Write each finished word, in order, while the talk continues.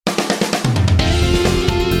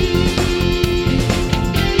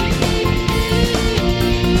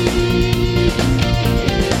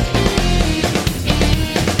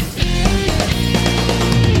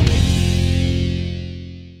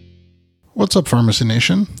What's up, Pharmacy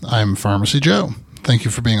Nation? I'm Pharmacy Joe. Thank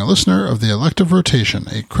you for being a listener of the Elective Rotation,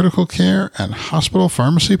 a critical care and hospital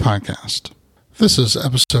pharmacy podcast. This is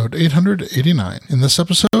episode 889. In this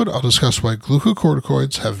episode, I'll discuss why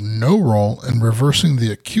glucocorticoids have no role in reversing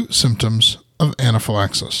the acute symptoms of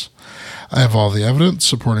anaphylaxis. I have all the evidence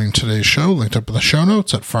supporting today's show linked up in the show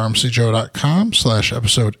notes at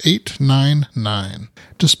pharmacyjoe.com/episode 899.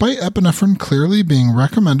 Despite epinephrine clearly being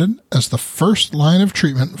recommended as the first line of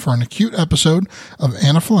treatment for an acute episode of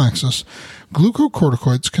anaphylaxis,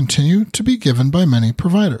 glucocorticoids continue to be given by many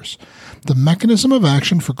providers. The mechanism of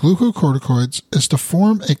action for glucocorticoids is to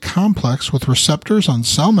form a complex with receptors on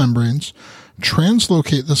cell membranes,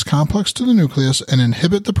 translocate this complex to the nucleus, and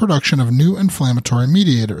inhibit the production of new inflammatory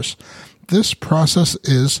mediators. This process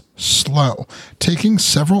is slow, taking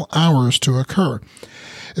several hours to occur.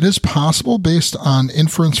 It is possible, based on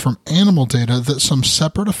inference from animal data, that some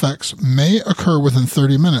separate effects may occur within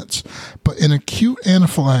 30 minutes, but in acute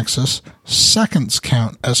anaphylaxis, seconds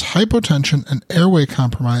count, as hypotension and airway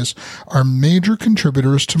compromise are major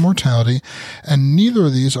contributors to mortality, and neither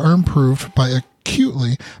of these are improved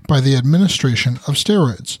acutely by the administration of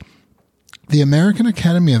steroids. The American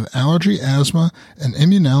Academy of Allergy, Asthma, and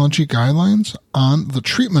Immunology guidelines on the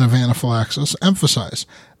treatment of anaphylaxis emphasize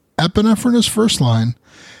epinephrine is first line,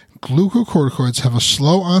 glucocorticoids have a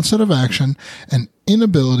slow onset of action and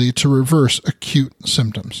inability to reverse acute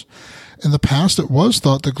symptoms. In the past, it was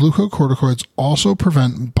thought that glucocorticoids also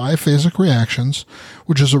prevent biphasic reactions,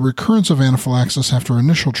 which is a recurrence of anaphylaxis after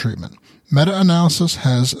initial treatment. Meta-analysis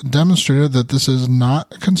has demonstrated that this is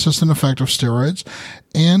not a consistent effect of steroids,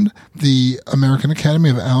 and the American Academy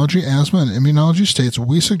of Allergy, Asthma, and Immunology states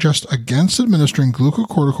we suggest against administering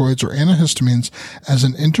glucocorticoids or antihistamines as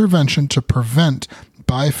an intervention to prevent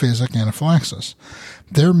biphasic anaphylaxis.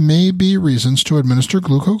 There may be reasons to administer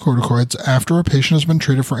glucocorticoids after a patient has been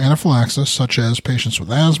treated for anaphylaxis, such as patients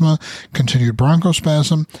with asthma, continued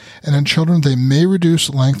bronchospasm, and in children they may reduce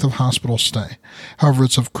length of hospital stay. However,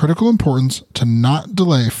 it's of critical importance to not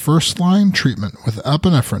delay first-line treatment with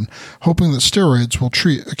epinephrine, hoping that steroids will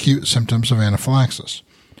treat acute symptoms of anaphylaxis.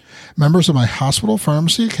 Members of my Hospital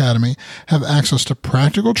Pharmacy Academy have access to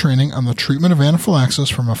practical training on the treatment of anaphylaxis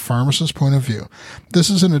from a pharmacist's point of view. This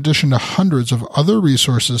is in addition to hundreds of other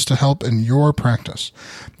resources to help in your practice.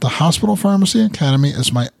 The Hospital Pharmacy Academy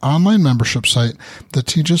is my online membership site that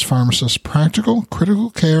teaches pharmacists practical, critical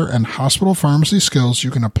care, and hospital pharmacy skills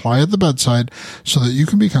you can apply at the bedside so that you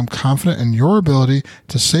can become confident in your ability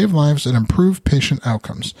to save lives and improve patient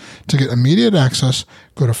outcomes. To get immediate access,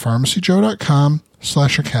 go to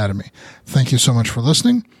pharmacyjoe.com/academy. Thank you so much for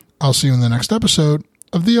listening. I'll see you in the next episode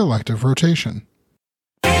of the Elective Rotation.